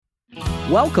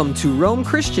Welcome to Rome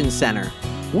Christian Center.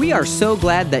 We are so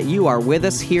glad that you are with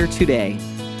us here today.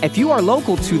 If you are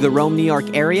local to the Rome, New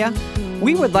York area,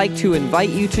 we would like to invite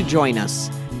you to join us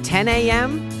 10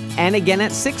 a.m. and again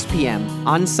at 6 p.m.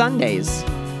 on Sundays.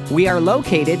 We are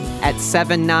located at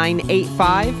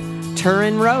 7985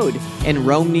 Turin Road in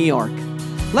Rome, New York.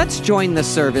 Let's join the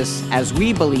service as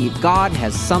we believe God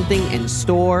has something in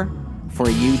store for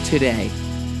you today.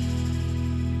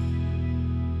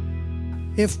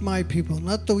 If my people,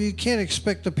 not though you can't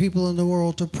expect the people in the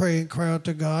world to pray and cry out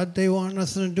to God. They want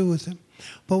nothing to do with Him.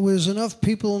 But there's enough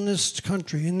people in this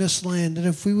country, in this land, that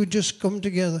if we would just come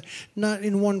together, not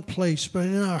in one place, but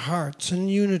in our hearts, in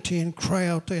unity, and cry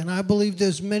out to Him. And I believe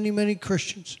there's many, many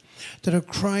Christians that are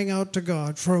crying out to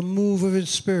God for a move of His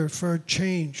Spirit, for a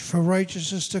change, for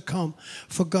righteousness to come,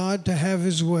 for God to have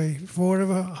His way, for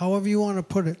whatever, however you want to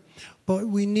put it. But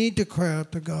we need to cry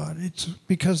out to God. It's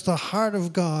because the heart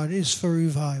of God is for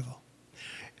revival.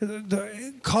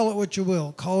 Call it what you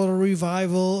will. Call it a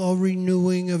revival, a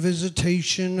renewing, a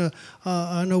visitation,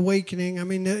 an awakening. I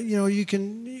mean, you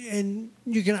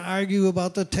can argue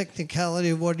about the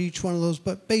technicality of what each one of those.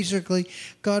 But basically,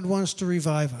 God wants to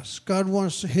revive us. God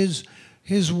wants His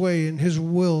way and His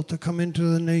will to come into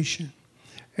the nation,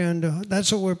 and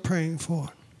that's what we're praying for.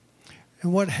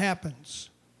 And what happens?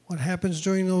 What happens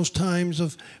during those times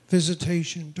of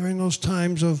visitation, during those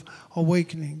times of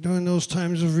awakening, during those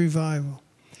times of revival?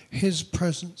 His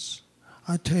presence,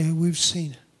 I tell you, we've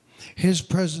seen it. His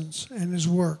presence and His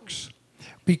works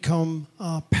become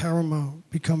paramount,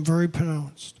 become very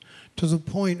pronounced, to the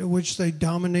point at which they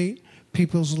dominate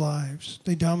people's lives.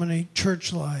 They dominate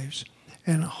church lives.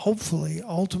 And hopefully,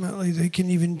 ultimately, they can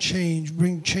even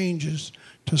bring changes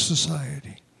to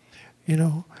society.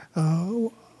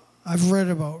 I've read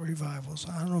about revivals.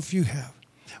 I don't know if you have.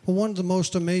 But one of the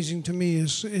most amazing to me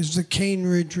is the Cane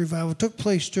Ridge revival. It took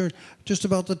place during just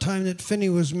about the time that Finney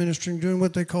was ministering, during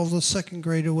what they call the Second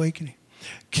Great Awakening.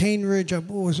 Cane Ridge,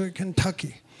 was it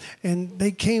Kentucky? And they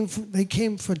came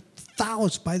for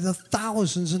thousands, by the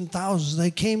thousands and thousands. They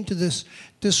came to this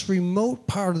remote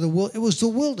part of the world. It was the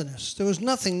wilderness. There was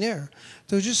nothing there.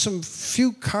 There was just some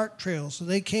few cart trails. So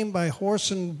they came by horse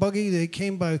and buggy. They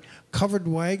came by covered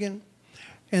wagon.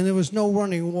 And there was no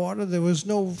running water. There was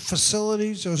no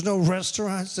facilities. There was no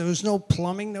restaurants. There was no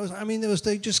plumbing.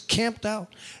 They just camped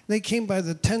out. They came by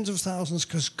the tens of thousands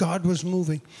because God was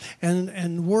moving.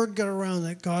 And word got around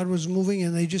that God was moving,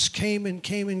 and they just came and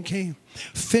came and came.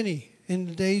 Finney, in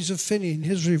the days of Finney and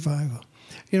his revival.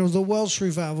 The Welsh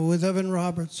revival with Evan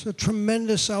Roberts, a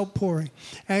tremendous outpouring.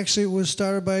 Actually, it was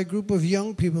started by a group of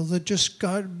young people that just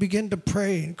began to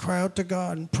pray and cry out to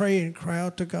God and pray and cry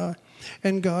out to God.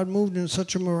 And God moved in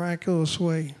such a miraculous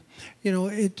way.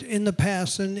 In the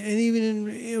past and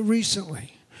even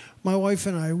recently, my wife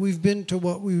and I, we've been to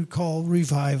what we would call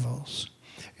revivals.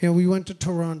 We went to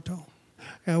Toronto.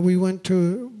 We went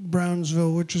to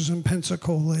Brownsville, which was in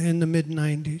Pensacola in the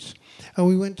mid-'90s.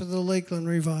 We went to the Lakeland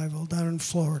Revival down in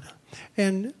Florida.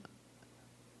 And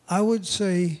I would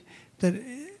say that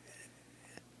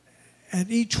at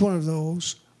each one of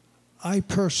those, I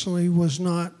personally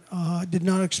did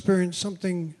not experience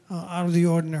something out of the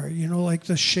ordinary, like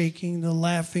the shaking, the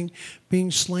laughing, being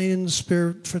slain in the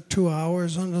Spirit for 2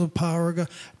 hours under the power of God.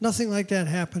 Nothing like that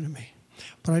happened to me.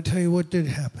 But I tell you what did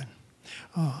happen.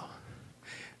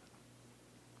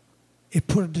 It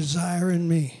put a desire in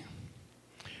me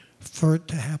for it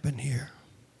to happen here.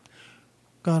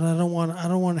 God, I don't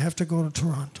want to have to go to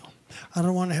Toronto. I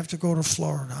don't want to have to go to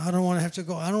Florida. I don't want to have to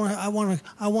go. I want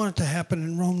it to happen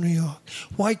in Rome, New York.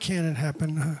 Why can't it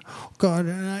happen, God?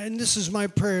 And this is my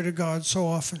prayer to God so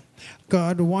often.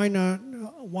 God, why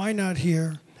not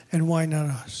here, and why not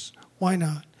us? Why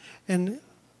not? And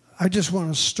I just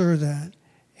want to stir that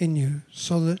in you,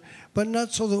 but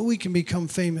not so that we can become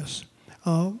famous,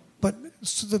 but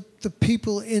so the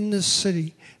people in this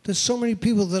city. There's so many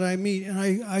people that I meet, and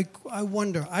I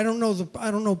wonder. I don't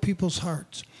know people's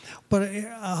hearts, but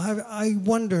I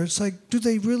wonder. It's like, do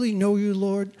they really know you,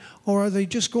 Lord, or are they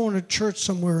just going to church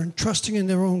somewhere and trusting in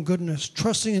their own goodness,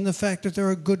 trusting in the fact that they're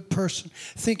a good person,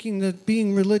 thinking that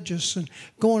being religious and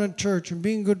going to church and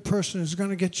being a good person is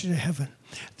going to get you to heaven?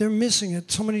 They're missing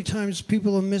it. So many times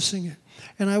people are missing it.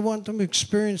 And I want them to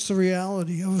experience the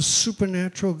reality of a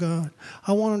supernatural God.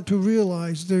 I want them to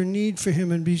realize their need for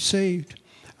Him and be saved.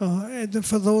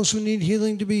 For those who need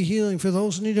healing, to be healing. For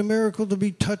those who need a miracle, to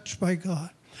be touched by God.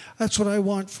 That's what I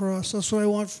want for us. That's what I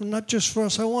want for, not just for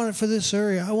us. I want it for this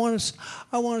area. I want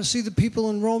to see the people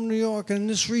in Rome, New York, and in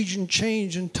this region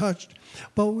change and touched.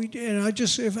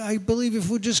 I believe if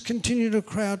we just continue to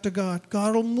cry out to God,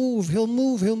 God will move. He'll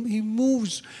move. He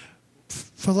moves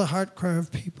for the heart cry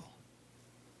of people.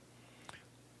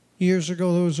 Years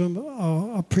ago, there was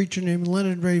a preacher named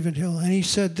Leonard Ravenhill, and he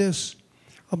said this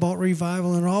about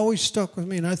revival, and it always stuck with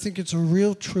me, and I think it's a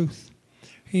real truth.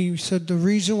 He said the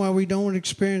reason why we don't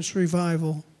experience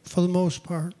revival, for the most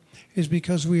part, is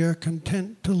because we are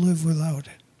content to live without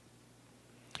it.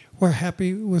 We're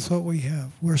happy with what we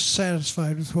have. We're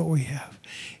satisfied with what we have.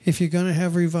 If you're going to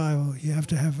have revival, you have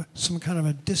to have some kind of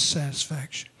a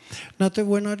dissatisfaction. Not that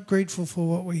we're not grateful for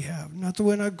what we have. Not that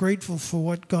we're not grateful for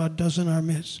what God does in our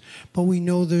midst. But we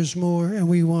know there's more and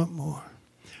we want more.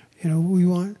 We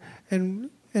want, and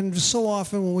so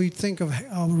often when we think of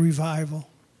revival,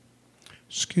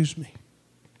 excuse me,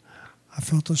 I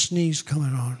felt a sneeze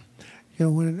coming on.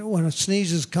 When a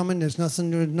sneeze is coming, there's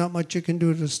not much you can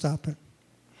do to stop it.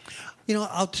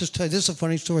 I'll just tell you, this is a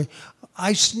funny story.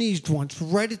 I sneezed once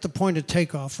right at the point of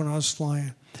takeoff when I was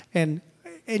flying.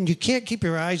 And you can't keep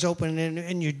your eyes open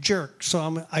and you jerk.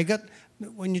 So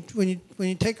when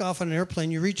you take off on an airplane,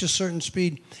 you reach a certain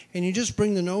speed and you just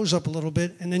bring the nose up a little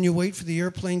bit and then you wait for the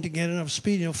airplane to get enough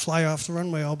speed and it'll fly off the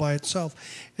runway all by itself.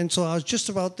 And so I was just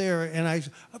about there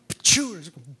and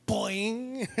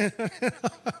boing.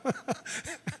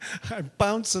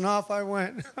 Bouncing off I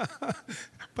went.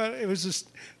 But it was just,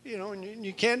 and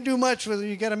you can't do much with it.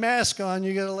 You got a mask on,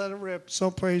 you got to let it rip.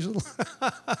 So praise the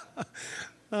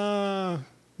Lord.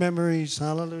 Memories,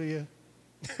 hallelujah.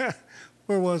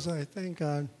 Where was I? Thank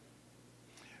God.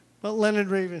 But Leonard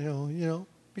Ravenhill,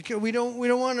 because we don't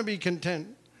want to be content.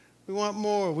 We want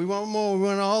more. We want more. We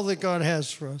want all that God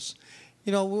has for us.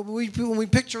 When we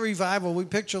picture revival, we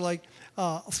picture like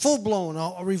full-blown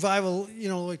a revival,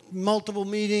 like multiple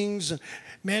meetings,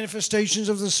 manifestations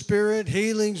of the Spirit,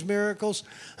 healings, miracles.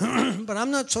 But I'm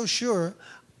not so sure.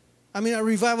 I mean, a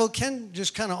revival can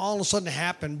just kind of all of a sudden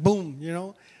happen,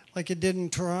 boom, like it did in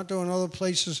Toronto and other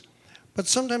places. But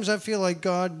sometimes I feel like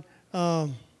God,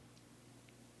 when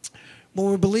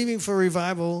we're believing for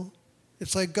revival,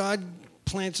 it's like God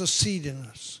plants a seed in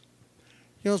us.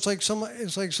 It's like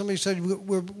somebody said,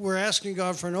 we're asking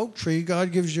God for an oak tree.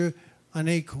 God gives you an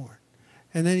acorn,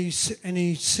 and then he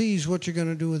sees what you're going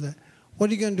to do with it. What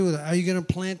are you going to do with it? Are you going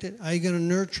to plant it? Are you going to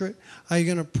nurture it? Are you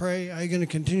going to pray? Are you going to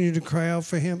continue to cry out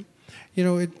for Him?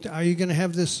 Are you going to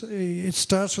have this? It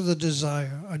starts with a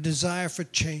desire for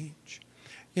change.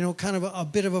 Kind of a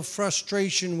bit of a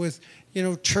frustration with,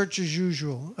 church as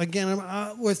usual. Again,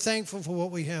 we're thankful for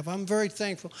what we have. I'm very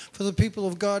thankful for the people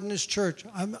of God in this church.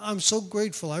 I'm so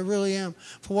grateful. I really am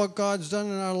for what God's done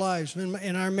in our lives,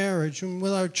 in our marriage, and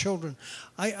with our children.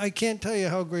 I can't tell you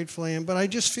how grateful I am, but I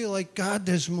just feel like, God,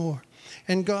 there's more.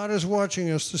 And God is watching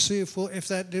us to see if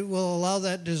that will allow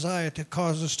that desire to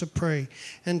cause us to pray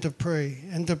and to pray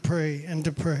and to pray and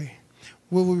to pray.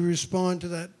 Will we respond to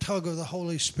that tug of the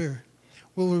Holy Spirit?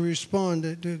 Will we respond?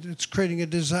 It's creating a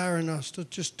desire in us to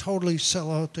just totally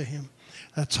sell out to Him.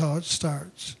 That's how it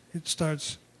starts. It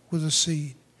starts with a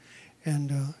seed.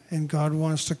 And God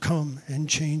wants to come and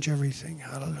change everything.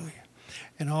 Hallelujah.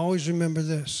 And always remember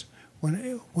this.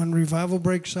 When revival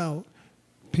breaks out,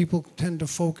 people tend to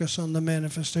focus on the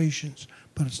manifestations.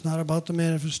 But it's not about the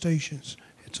manifestations.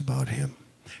 It's about Him.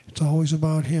 It's always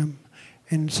about Him.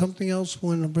 And something else,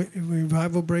 when a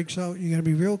revival breaks out, you got to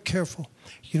be real careful.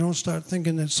 You don't start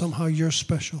thinking that somehow you're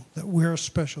special, that we're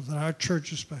special, that our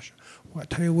church is special. Well, I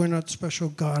tell you, we're not special.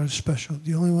 God is special.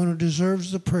 The only one who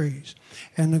deserves the praise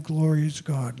and the glory is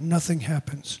God. Nothing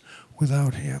happens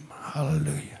without Him.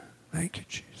 Hallelujah. Thank you,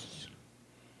 Jesus.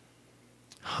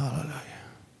 Hallelujah.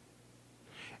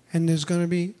 And there's going to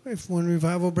be, when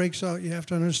revival breaks out, you have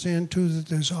to understand, too, that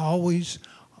there's always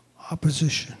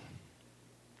opposition.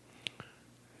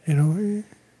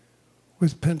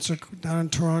 With down in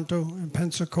Toronto and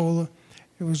Pensacola,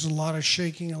 it was a lot of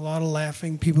shaking, a lot of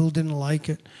laughing. People didn't like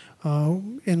it.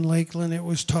 In Lakeland, it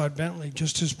was Todd Bentley,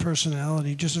 just his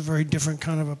personality, just a very different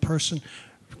kind of a person,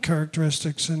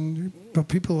 characteristics. But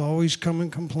people always come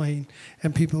and complain,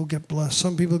 and people get blessed.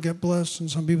 Some people get blessed,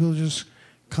 and some people just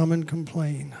come and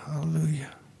complain.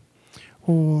 Hallelujah.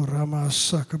 Oh,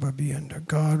 Ramasakababienda.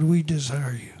 God, we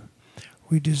desire you.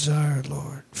 We desire,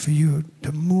 Lord, for you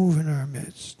to move in our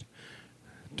midst.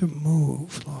 To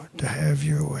move, Lord, to have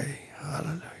your way.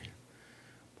 Hallelujah.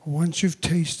 But once you've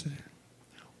tasted it,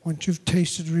 once you've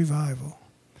tasted revival,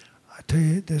 I tell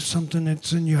you, there's something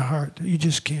that's in your heart that you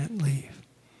just can't leave.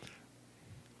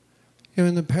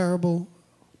 In the parable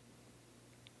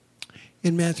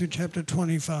in Matthew chapter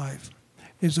 25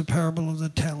 is the parable of the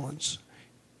talents.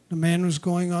 The man was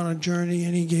going on a journey,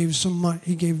 and he gave some money.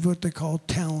 He gave what they call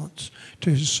talents to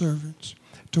his servants.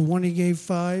 To one he gave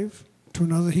 5, to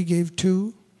another he gave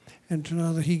 2, and to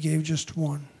another he gave just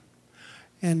 1.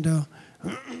 And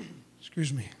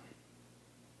excuse me.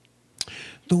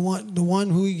 The one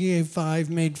who he gave 5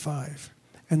 made 5,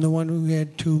 and the one who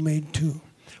had 2 made 2.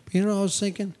 But you know what I was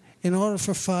thinking? In order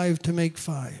for 5 to make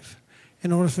 5,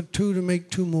 in order for 2 to make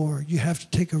 2 more, you have to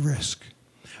take a risk.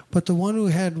 But the one who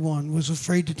had 1 was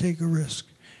afraid to take a risk.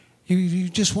 You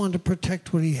just wanted to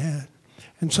protect what he had.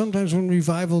 And sometimes when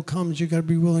revival comes, you got to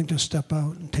be willing to step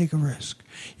out and take a risk.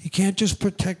 You can't just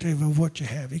protect it of what you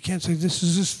have. You can't say, this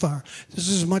is as far. This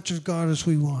is as much of God as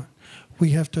we want.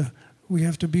 We have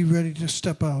to be ready to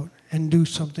step out and do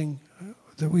something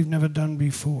that we've never done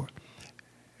before.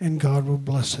 And God will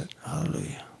bless it.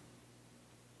 Hallelujah.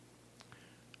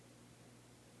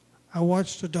 I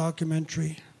watched a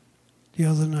documentary the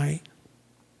other night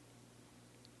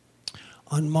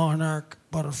on monarch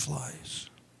butterflies.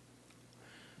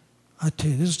 I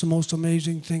tell you, this is the most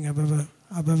amazing thing I've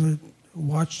ever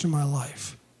watched in my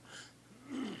life.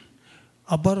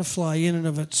 A butterfly in and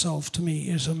of itself, to me,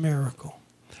 is a miracle.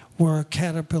 Where a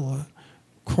caterpillar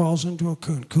crawls into a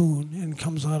cocoon and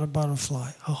comes out a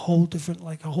butterfly, a whole different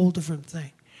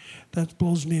thing. That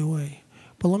blows me away.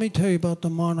 But let me tell you about the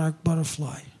monarch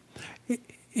butterfly.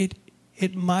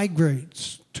 It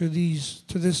migrates to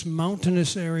this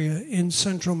mountainous area in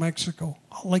central Mexico,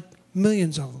 like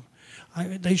millions of them.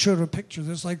 They showed a picture.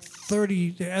 There's like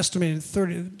they estimated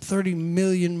 30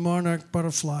 million monarch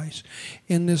butterflies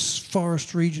in this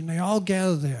forest region. They all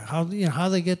gather there. How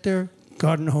they get there,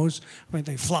 God knows. I mean,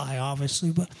 they fly,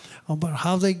 obviously, but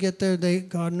how they get there,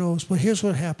 God knows. But here's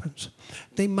what happens.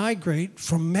 They migrate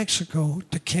from Mexico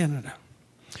to Canada.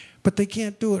 But they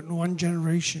can't do it in one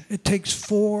generation. It takes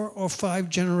 4 or 5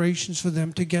 generations for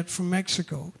them to get from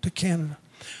Mexico to Canada.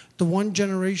 The one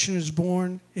generation is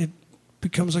born, it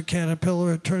becomes a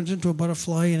caterpillar, it turns into a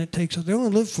butterfly, and they only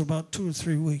live for about 2 or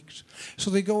 3 weeks. So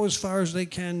they go as far as they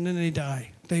can, and then they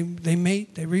die. They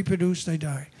mate, they reproduce, they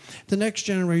die. The next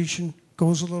generation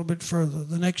goes a little bit further.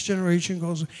 The next generation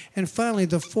goes, and finally,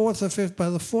 by the 4th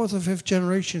or 5th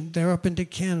generation, they're up into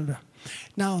Canada.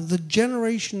 Now, the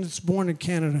generation that's born in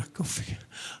Canada, go figure.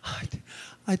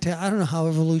 I don't know how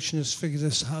evolutionists figure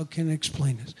this, how can I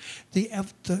explain this.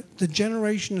 The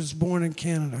generation that's born in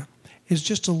Canada is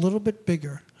just a little bit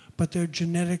bigger, but they're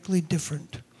genetically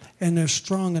different, and they're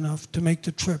strong enough to make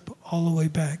the trip all the way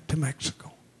back to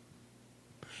Mexico.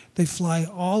 They fly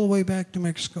all the way back to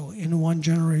Mexico in one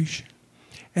generation,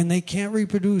 and they can't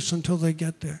reproduce until they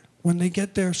get there. When they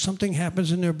get there, something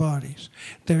happens in their bodies.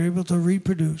 They're able to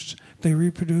reproduce. They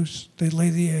reproduce, they lay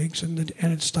the eggs, and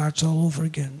it starts all over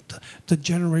again. The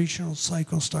generational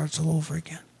cycle starts all over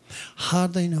again. How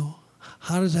do they know?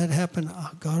 How does that happen?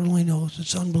 God only knows.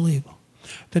 It's unbelievable.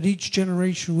 That each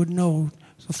generation would know,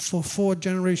 for 4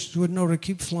 generations would know to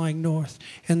keep flying north,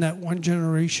 and that one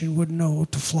generation would know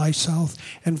to fly south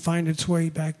and find its way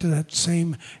back to that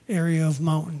same area of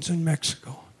mountains in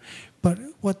Mexico. But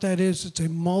what that is, it's a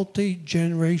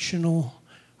multi-generational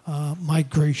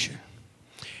migration.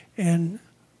 And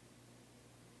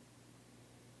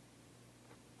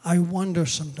I wonder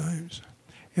sometimes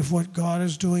if what God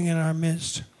is doing in our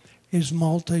midst is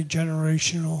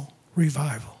multi-generational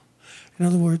revival. In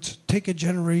other words, take a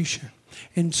generation,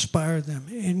 inspire them,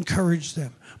 encourage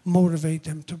them, motivate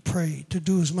them to pray, to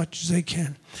do as much as they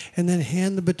can, and then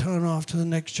hand the baton off to the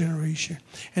next generation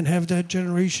and have that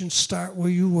generation start where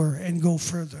you were and go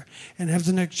further, and have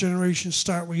the next generation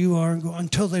start where you are and go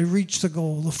until they reach the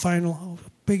goal, the final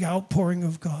big outpouring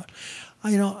of God.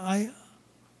 I'm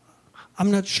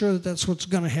not sure that that's what's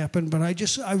going to happen, but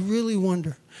I really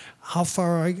wonder how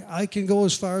far I can go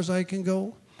as far as I can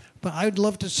go. But I'd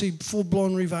love to see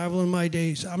full-blown revival in my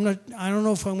days. I don't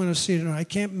know if I'm going to see it or not. I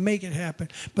can't make it happen,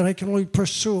 but I can only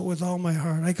pursue it with all my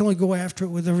heart. I can only go after it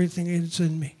with everything that's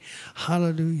in me.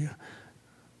 Hallelujah.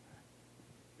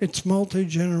 It's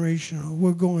multi-generational.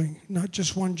 We're going. Not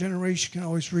just one generation can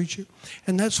always reach it.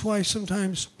 And that's why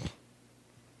sometimes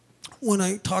when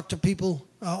I talk to people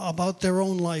about their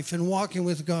own life and walking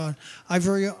with God, I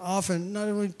very often, not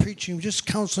only preaching, just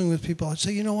counseling with people, I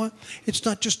say, you know what? It's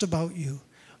not just about you.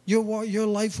 Your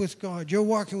life with God, your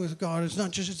walking with God,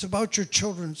 it's about your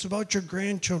children, it's about your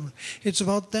grandchildren. It's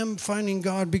about them finding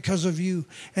God because of you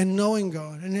and knowing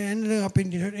God and ending up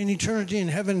in eternity in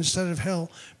heaven instead of hell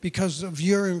because of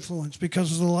your influence,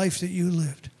 because of the life that you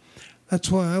lived. That's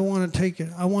why I want to take it.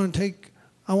 I want to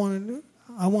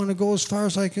go as far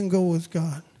as I can go with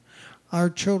God. Our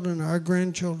children, our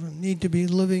grandchildren need to be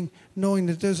living knowing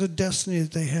that there's a destiny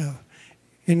that they have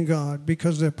in God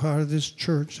because they're part of this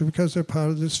church, because they're part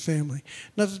of this family.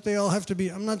 Not that they all have to be,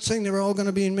 I'm not saying they're all going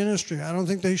to be in ministry. I don't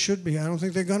think they should be. I don't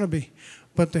think they're going to be.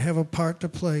 But they have a part to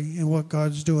play in what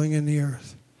God's doing in the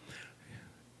earth.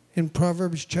 In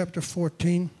Proverbs chapter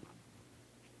 14,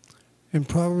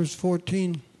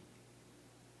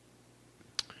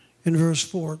 In verse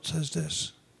 4 it says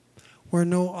this, where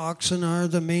no oxen are,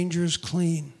 the manger is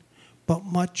clean, but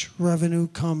much revenue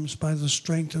comes by the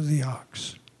strength of the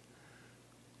ox.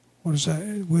 What is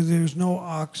that? Where there's no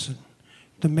oxen,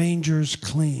 the manger is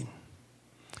clean.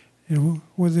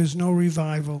 Where there's no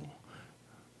revival,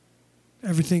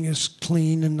 everything is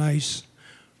clean and nice.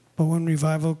 But when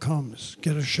revival comes,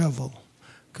 get a shovel,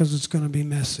 because it's going to be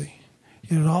messy.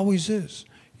 It always is.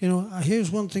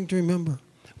 Here's one thing to remember.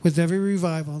 With every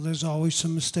revival, there's always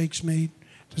some mistakes made.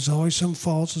 There's always some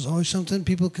faults. There's always something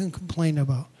people can complain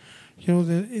about.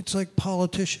 It's like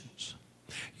politicians.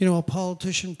 A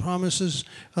politician promises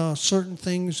certain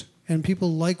things, and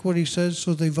people like what he says,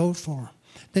 so they vote for him.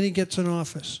 Then he gets in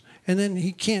office. And then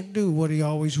he can't do what he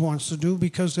always wants to do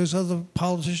because there's other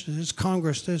politicians. There's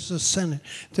Congress. There's the Senate.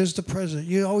 There's the president.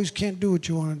 You always can't do what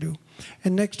you want to do.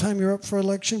 And next time you're up for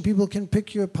election, people can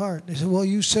pick you apart. They say, well,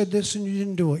 you said this and you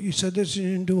didn't do it. You said this and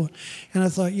you didn't do it. And I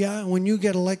thought, yeah, when you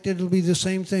get elected, it'll be the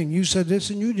same thing. You said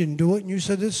this and you didn't do it, and you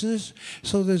said this and this.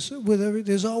 So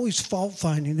there's always fault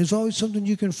finding. There's always something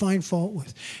you can find fault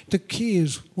with. The key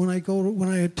is when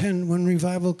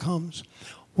revival comes,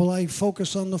 will I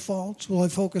focus on the faults? Will I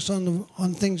focus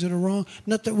on things that are wrong?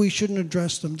 Not that we shouldn't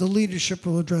address them. The leadership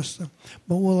will address them.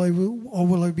 But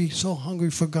will I be so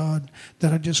hungry for God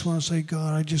that I just want to say,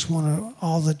 God, I just want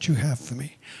all that you have for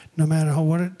me. No matter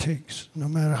what it takes, no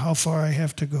matter how far I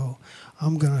have to go,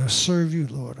 I'm going to serve you,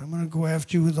 Lord. I'm going to go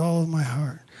after you with all of my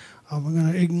heart. I'm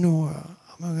going to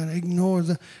ignore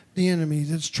the enemy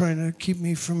that's trying to keep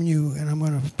me from you, and I'm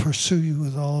going to pursue you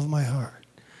with all of my heart.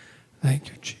 Thank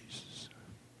you, Jesus.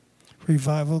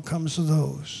 Revival comes to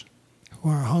those who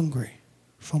are hungry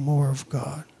for more of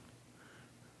God.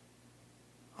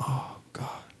 Oh,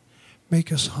 God.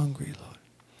 Make us hungry, Lord.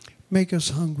 Make us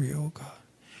hungry, oh God.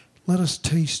 Let us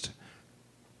taste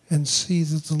and see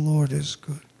that the Lord is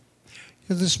good.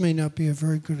 This may not be a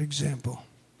very good example,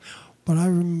 but I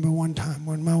remember one time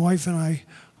when my wife and I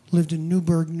lived in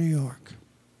Newburgh, New York.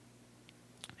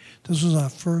 This was our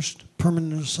first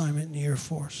permanent assignment in the Air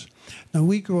Force. Now,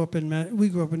 we grew up in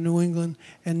New England,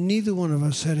 and neither one of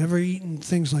us had ever eaten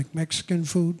things like Mexican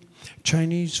food,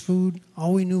 Chinese food.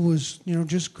 All we knew was,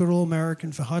 just good old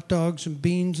American for hot dogs and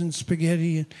beans and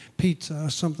spaghetti and pizza or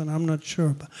something. I'm not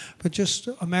sure, but just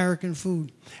American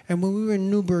food. And when we were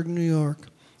in Newburgh, New York,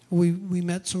 we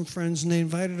met some friends, and they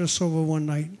invited us over one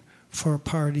night for a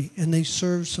party, and they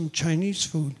served some Chinese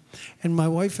food. And my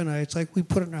wife and I, it's like we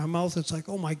put it in our mouth. It's like,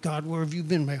 oh my God, where have you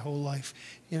been my whole life?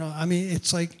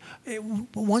 It's like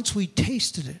once we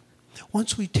tasted it,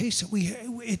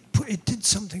 it did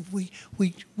something.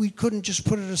 We couldn't just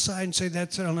put it aside and say,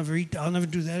 that's it, I'll never eat, I'll never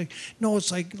do that. No,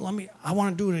 it's like, I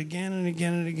want to do it again and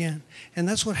again and again. And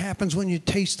that's what happens when you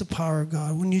taste the power of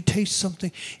God. When you taste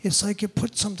something, it's like you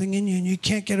put something in you and you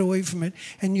can't get away from it,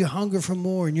 and you hunger for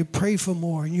more, and you pray for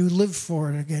more, and you live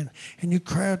for it again, and you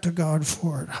cry out to God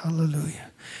for it.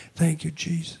 Hallelujah. Thank you,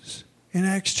 Jesus. In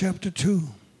Acts chapter 2,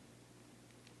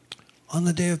 on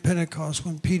the day of Pentecost,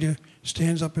 when Peter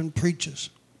stands up and preaches,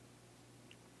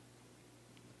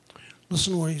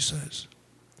 listen to what he says.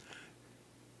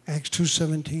 Acts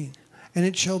 2:17. And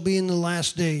it shall be in the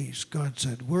last days, God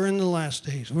said. We're in the last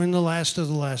days. We're in the last of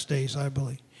the last days, I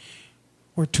believe.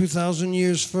 We're 2,000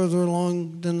 years further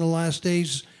along than the last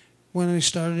days when they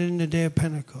started in the day of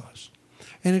Pentecost.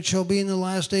 And it shall be in the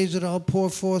last days that I'll pour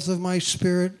forth of my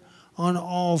Spirit on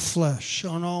all flesh,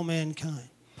 on all mankind.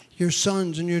 Your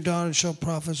sons and your daughters shall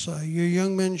prophesy. Your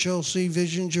young men shall see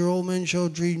visions. Your old men shall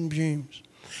dream dreams.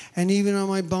 And even on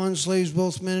my bondslaves,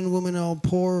 both men and women, I'll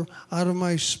pour out of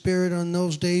my Spirit on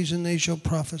those days, and they shall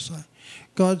prophesy.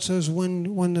 God says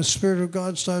when the Spirit of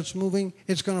God starts moving,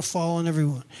 it's going to fall on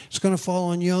everyone. It's going to fall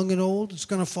on young and old. It's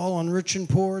going to fall on rich and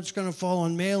poor. It's going to fall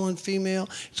on male and female.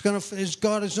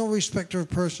 God is no respecter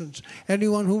of persons.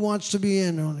 Anyone who wants to be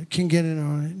in on it can get in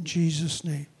on it in Jesus'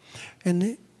 name.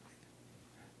 And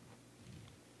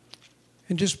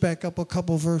just back up a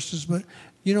couple verses, but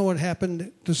you know what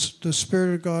happened? The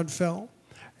Spirit of God fell,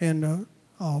 and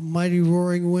a mighty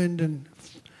roaring wind, and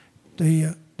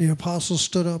the apostles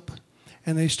stood up,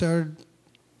 and they started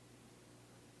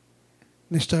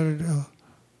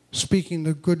speaking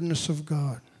the goodness of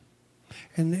God.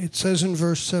 And it says in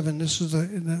verse 7, this is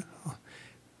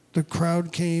the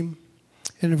crowd came,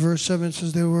 and in verse 7 it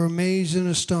says, they were amazed and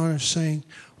astonished, saying,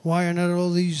 why are not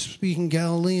all these speaking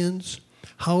Galileans?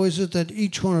 How is it that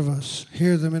each one of us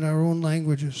hear them in our own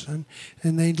languages? And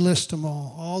they list them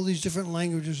all these different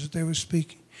languages that they were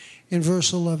speaking. In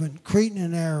verse 11, Cretan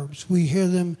and Arabs, we hear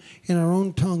them in our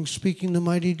own tongues speaking the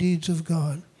mighty deeds of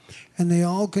God. And they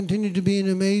all continued to be in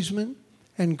amazement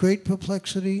and great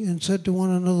perplexity, and said to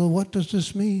one another, what does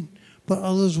this mean? but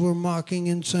others were mocking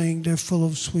and saying they're full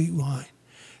of sweet wine.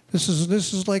 This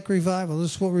is like revival.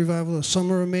 This is what revival is.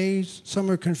 Some are amazed,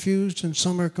 some are confused, and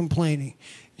some are complaining.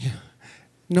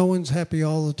 No one's happy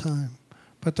all the time,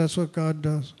 but that's what God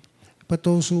does. But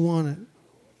those who want it,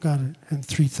 got it, and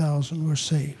 3,000 were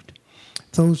saved.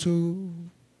 Those who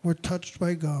were touched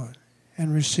by God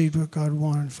and received what God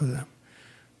wanted for them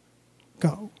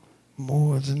got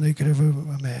more than they could ever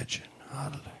imagine.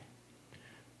 Hallelujah.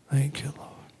 Thank you, Lord.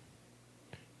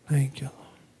 Thank you, Lord.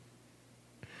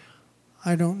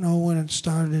 I don't know when it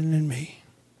started in me.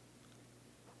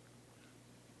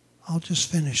 I'll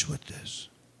just finish with this.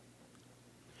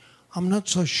 I'm not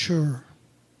so sure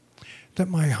that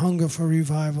my hunger for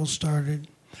revival started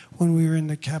when we were in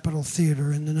the Capitol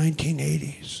Theater in the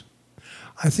 1980s.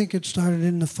 I think it started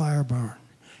in the fire barn.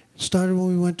 It started when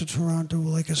we went to Toronto.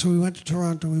 Like I said, we went to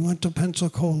Toronto, we went to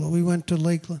Pensacola, we went to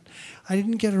Lakeland. I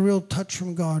didn't get a real touch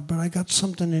from God, but I got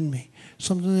something in me,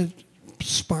 something that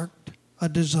sparked a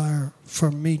desire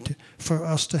for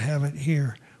us to have it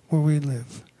here where we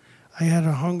live. I had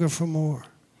a hunger for more.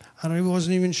 I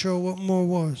wasn't even sure what more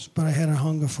was, but I had a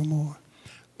hunger for more.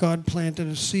 God planted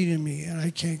a seed in me, and I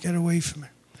can't get away from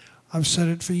it. I've said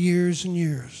it for years and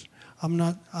years.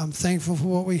 I'm thankful for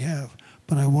what we have,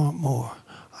 but I want more.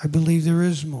 I believe there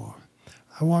is more.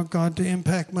 I want God to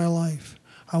impact my life.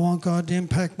 I want God to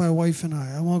impact my wife and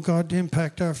I. I want God to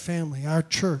impact our family, our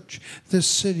church, this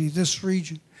city, this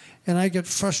region. And I get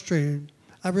frustrated.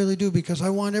 I really do, because I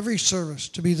want every service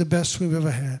to be the best we've ever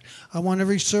had. I want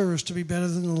every service to be better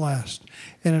than the last.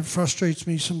 And it frustrates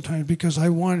me sometimes because I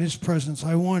want His presence.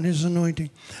 I want His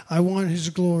anointing. I want His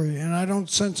glory. And I don't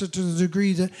sense it to the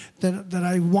degree that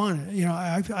I want it. You know,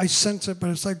 I sense it,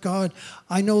 but it's like, God,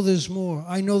 I know there's more.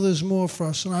 I know there's more for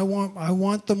us. And I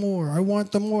want the more. I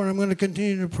want the more. And I'm going to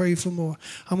continue to pray for more.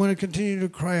 I'm going to continue to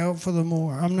cry out for the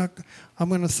more. I'm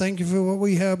going to thank You for what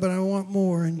we have, but I want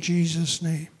more in Jesus'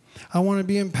 name. I want to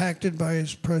be impacted by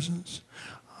His presence.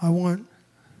 I want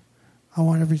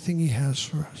everything He has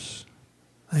for us.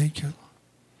 Thank You, Lord.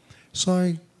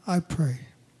 So I pray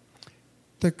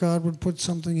that God would put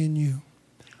something in you.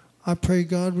 I pray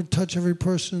God would touch every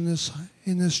person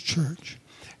in this church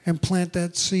and plant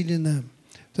that seed in them,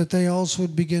 that they also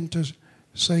would begin to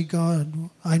say, God,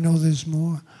 I know there's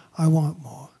more. I want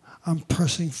more. I'm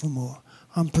pressing for more.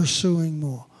 I'm pursuing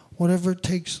more. Whatever it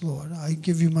takes, Lord, I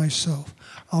give You myself.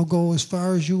 I'll go as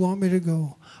far as You want me to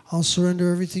go. I'll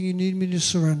surrender everything You need me to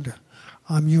surrender.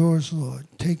 I'm Yours, Lord.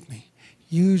 Take me.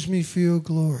 Use me for Your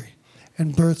glory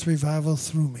and birth revival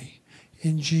through me.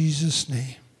 In Jesus'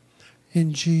 name.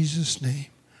 In Jesus' name.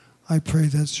 I pray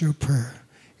that's your prayer.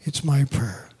 It's my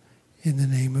prayer. In the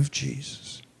name of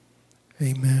Jesus.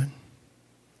 Amen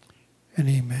and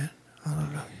amen.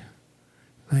 Hallelujah.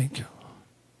 Thank You, Lord.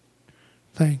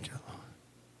 Thank You, Lord.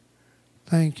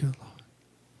 Thank You, Lord.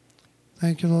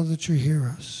 Thank You, Lord, that You hear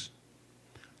us.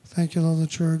 Thank You, Lord,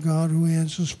 that You're a God who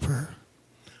answers prayer.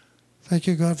 Thank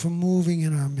You, God, for moving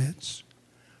in our midst.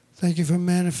 Thank You for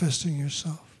manifesting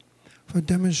Yourself, for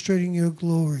demonstrating Your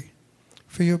glory,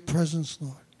 for Your presence,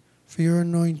 Lord, for Your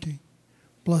anointing.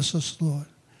 Bless us, Lord.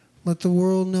 Let the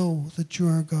world know that You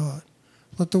are God.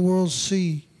 Let the world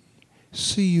see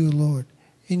You, Lord,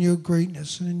 in Your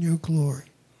greatness and in Your glory.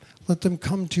 Let them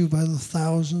come to You by the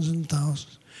thousands and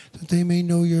thousands, that they may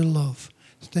know Your love,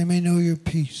 that they may know Your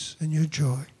peace and Your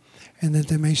joy, and that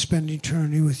they may spend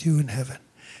eternity with You in heaven.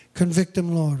 Convict them,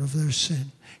 Lord, of their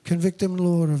sin. Convict them,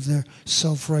 Lord, of their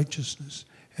self-righteousness,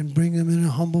 and bring them in a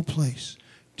humble place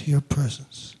to Your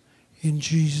presence. In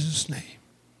Jesus' name.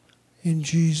 In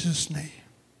Jesus' name.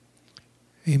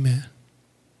 Amen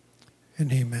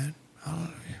and amen.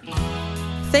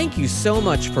 Hallelujah. Thank you so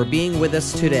much for being with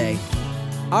us today.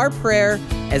 Our prayer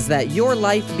is that your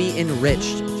life be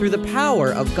enriched through the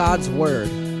power of God's Word,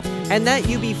 and that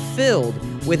you be filled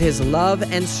with His love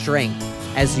and strength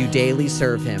as you daily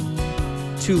serve Him.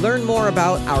 To learn more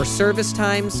about our service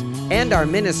times and our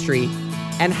ministry,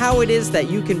 and how it is that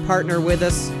you can partner with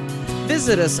us,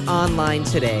 visit us online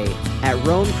today at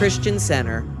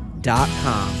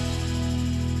RomeChristianCenter.com.